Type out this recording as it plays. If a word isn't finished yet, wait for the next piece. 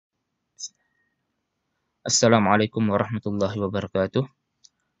Assalamualaikum warahmatullahi wabarakatuh.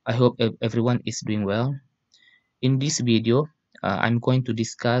 I hope everyone is doing well. In this video, I'm going to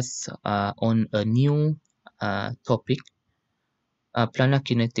discuss on a new topic, planar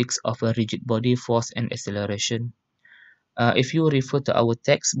kinetics of a rigid body, force and acceleration. If you refer to our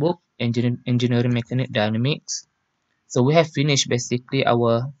textbook, Engineering Mechanics Dynamics, so we have finished basically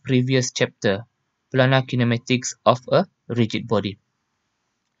our previous chapter, planar kinematics of a rigid body.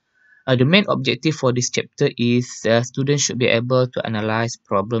 The main objective for this chapter is students should be able to analyze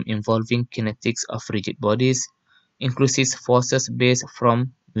problems involving kinetics of rigid bodies, inclusive forces based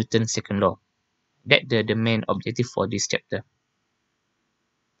from Newton's second law. That's the main objective for this chapter.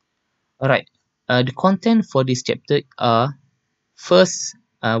 Alright, the content for this chapter are, first,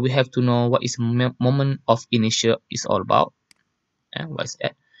 we have to know what is moment of inertia is all about. What is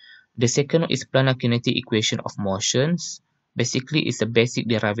that? The second one is planar kinetic equation of motions. Basically, it's a basic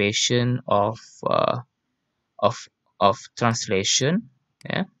derivation of translation,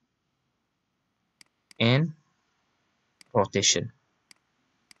 yeah, and rotation.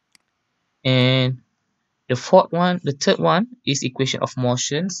 And the third one is equation of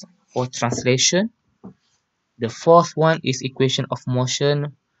motions for translation. The fourth one is equation of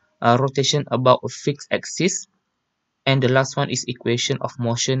motion rotation about a fixed axis. And the last one is equation of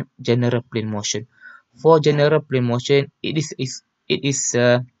motion general plane motion. For general plane motion, it is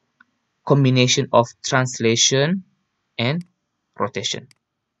a combination of translation and rotation.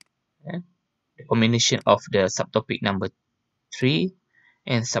 Yeah? The combination of the subtopic number 3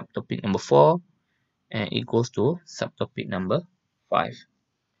 and subtopic number 4, and it goes to subtopic number 5.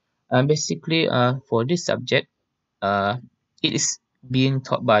 Basically, for this subject, it is being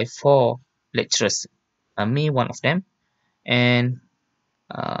taught by 4 lecturers. Me, one of them, and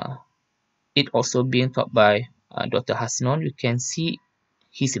it also being taught by Dr. Hasnon. You can see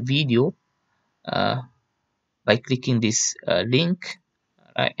his video by clicking this link,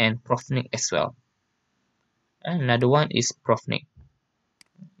 and Prof. Nick as well. Another one is Prof. Nick.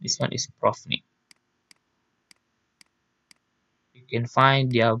 This one is Prof. Nick. You can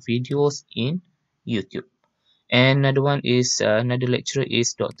find their videos in YouTube. And another one is another lecturer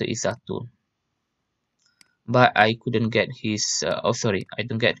is Dr. Izatul. But I couldn't get his I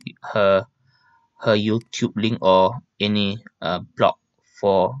don't get her YouTube link or any blog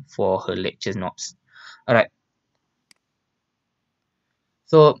for her lecture notes. Alright.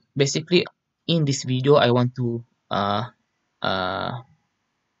 So basically, in this video, I want to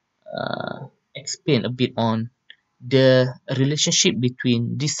explain a bit on the relationship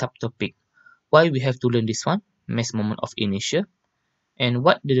between this subtopic. Why we have to learn this one, mass moment of inertia, and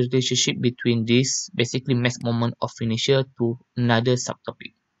what the relationship between this basically mass moment of inertia to another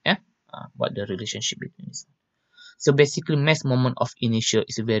subtopic. Yeah, what the relationship between this. So basically, mass moment of inertia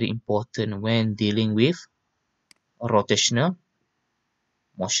is very important when dealing with rotational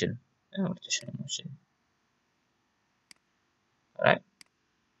motion. Rotational motion. Alright.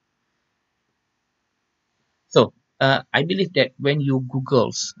 So I believe that when you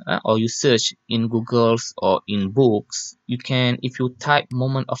Googles or you search in Googles or in books, you can, if you type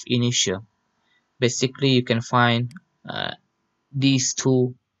moment of inertia, basically you can find these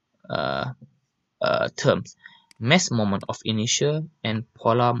two terms, mass moment of inertia and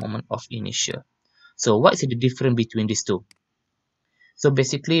polar moment of inertia. So what is the difference between these two? So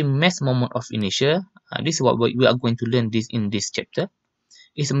basically, mass moment of inertia, this is what we are going to learn this in this chapter,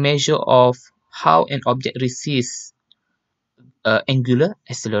 is a measure of how an object receives angular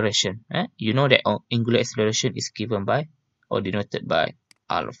acceleration. You know that angular acceleration is given by or denoted by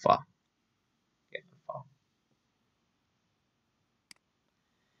alpha.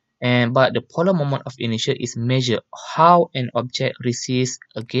 But the polar moment of inertia is measure how an object receives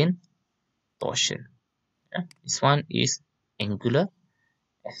again torsion. This one is angular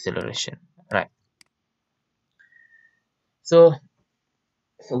acceleration, right? So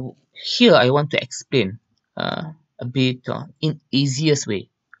here I want to explain a bit in easiest way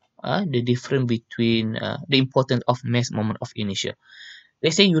the difference between the importance of mass moment of inertia.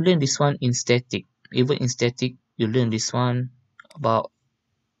 Let's say you learn this one in static. Even in static, you learn this one about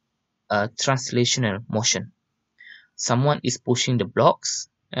translational motion. Someone is pushing the blocks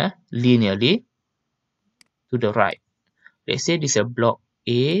linearly to the right. Let's say this block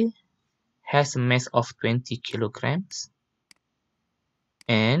A has a mass of 20 kilograms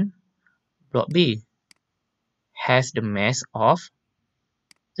and block B has the mass of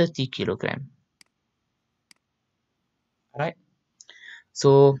 30 kilograms. Right?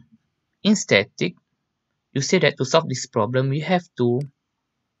 So in static, you say that to solve this problem, you have to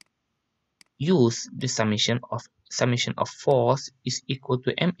use the summation of force is equal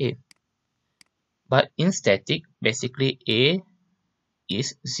to MA. But in static, basically A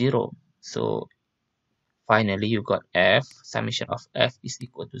is 0. So finally you got F, summation of F is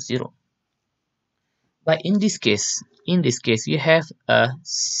equal to 0. But in this case, you have a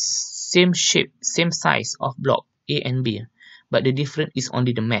same shape, same size of block A and B, but the difference is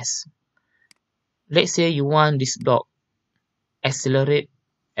only the mass. Let's say you want this block accelerate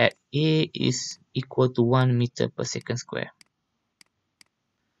at A is equal to 1 meter per second square.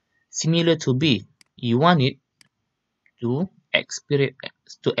 Similar to B, you want it to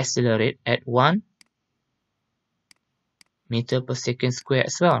accelerate at 1 meter per second square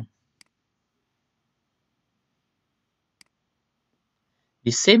as well.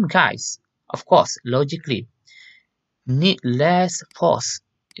 The same guys, of course, logically, need less force,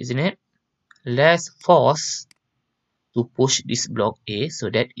 isn't it? Less force to push this block A so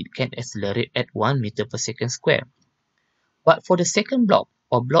that it can accelerate at 1 meter per second square. But for the second block,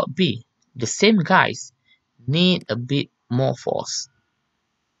 or block B, the same guys need a bit more force.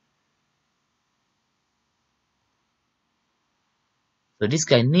 So this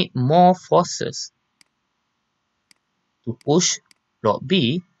guy need more forces to push block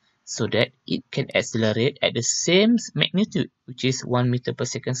B so that it can accelerate at the same magnitude, which is 1 meter per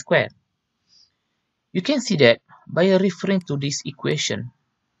second square. You can see that by referring to this equation.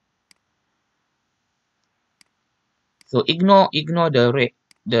 So ignore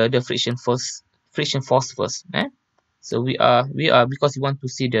the friction force first. So we are because we want to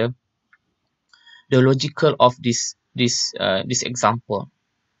see the logical of this example.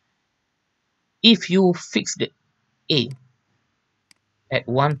 If you fix the A at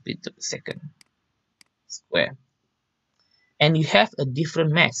 1 meter per second square and you have a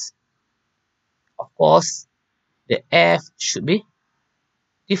different mass, of course the F should be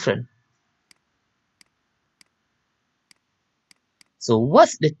different. So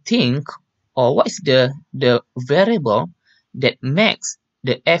what's the thing, or what is the variable that makes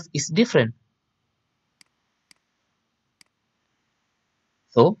the F is different?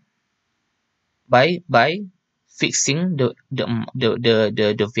 So by fixing the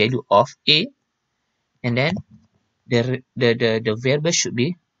value of A, and then the variable should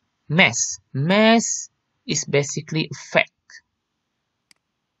be mass. Mass is basically fact,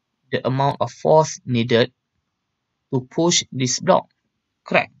 the amount of force needed to push this block.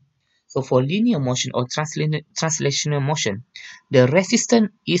 Correct. So for linear motion or translational motion, the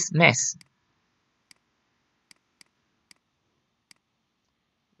resistance is mass.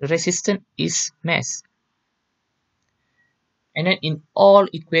 The resistance is mass. And then in all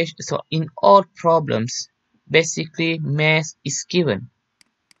equations, so in all problems, basically mass is given.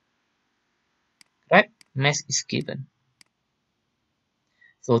 Right? Mass is given.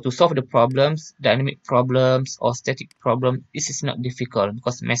 So to solve the problems, dynamic problems or static problems, this is not difficult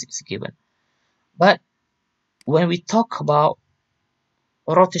because mass is given. But when we talk about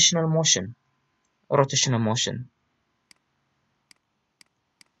rotational motion,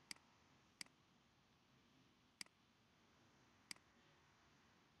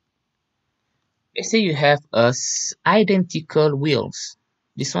 let's say you have identical wheels.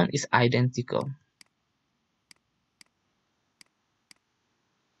 This one is identical.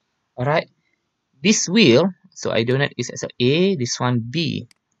 Alright, this wheel, so I donate is as A, this one B.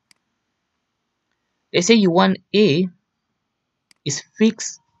 Let's say you want A is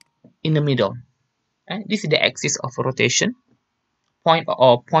fixed in the middle. This is the axis of rotation, point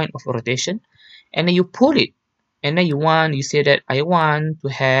of rotation, and then you pull it, and then you say that I want to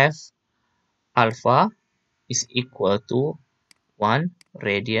have alpha is equal to 1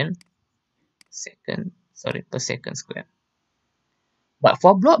 radian per second square. But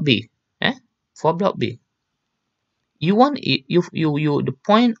for block B, you want it, the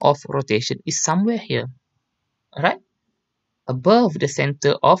point of rotation is somewhere here, right? Above the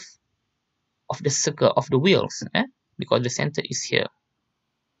center of the circle of the wheels, because the center is here.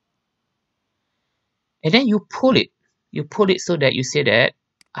 And then you pull it so that you say that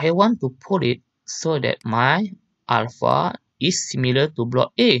I want to pull it so that my alpha is similar to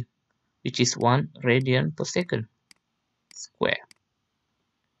block A, which is 1 radian per second square.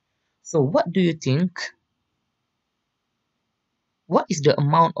 So what do you think? What is the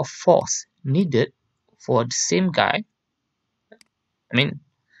amount of force needed for the same guy? I mean,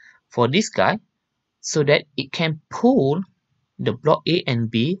 for this guy, so that it can pull the block A and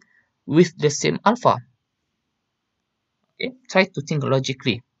B with the same alpha. Okay, try to think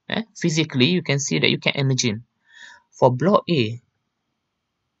logically. Physically, you can see that you can imagine. For block A,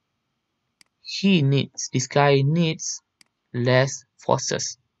 this guy needs less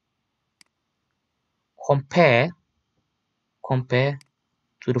forces compare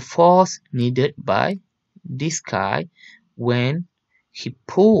to the force needed by this guy when he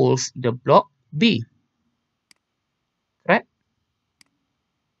pulls the block B, right?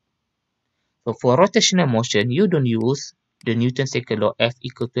 So for rotational motion, you don't use the Newton's second law F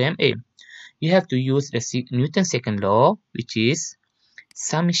equal to ma. You have to use the Newton's second law, which is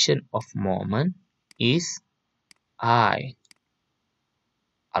summation of moment is I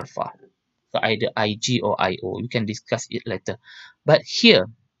alpha. So either IG or IO. You can discuss it later. But here,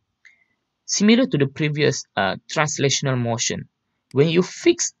 similar to the previous translational motion, when you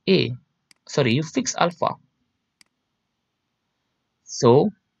fix you fix alpha. So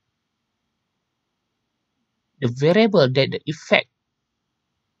the variable that the effect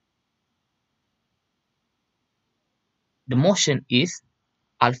the motion is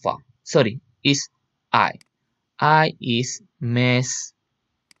alpha. Is I. I is mass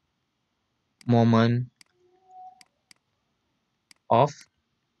moment of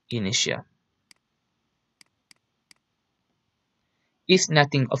inertia. Is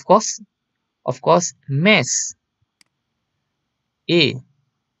nothing, of course, mass A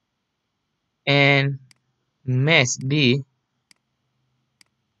and mass B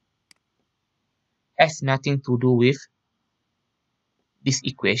has nothing to do with this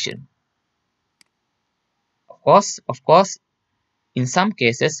equation. Of course, in some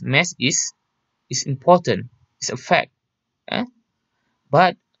cases, mass is important, it's a fact. Eh?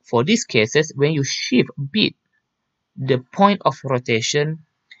 But for these cases, when you shift a bit the point of rotation,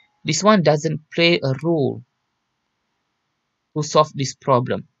 this one doesn't play a role to solve this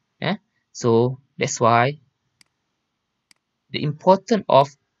problem. Eh? So that's why the importance of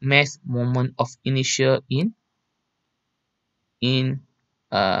mass moment of inertia in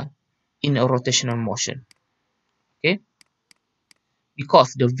uh, in a rotational motion. Okay,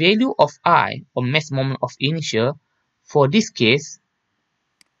 because the value of I, or mass moment of inertia, for this case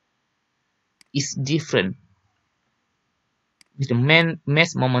is different with the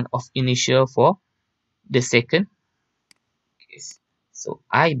mass moment of inertia for the second case. So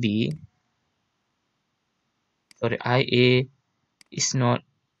IA is not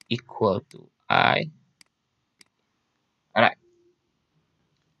equal to I. Alright.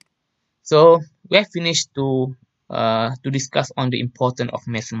 So we have finished to discuss on the importance of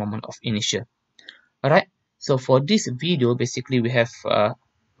mass moment of inertia. Alright. So for this video, basically we have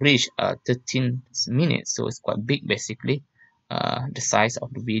reached 13 minutes. So it's quite big, basically, the size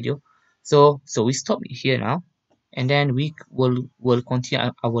of the video. So we stop here now, and then we will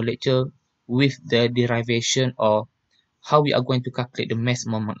continue our lecture with the derivation of how we are going to calculate the mass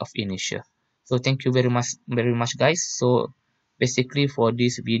moment of inertia. So thank you very much guys. So basically for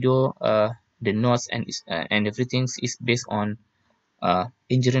this video, the notes and everything is based on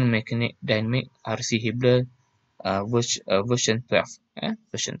engineering mechanic dynamic RC Hibbeler version 12,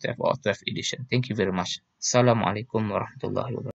 version 12 or 12 edition. Thank you very much. Assalamualaikum warahmatullahi wabarakatuh.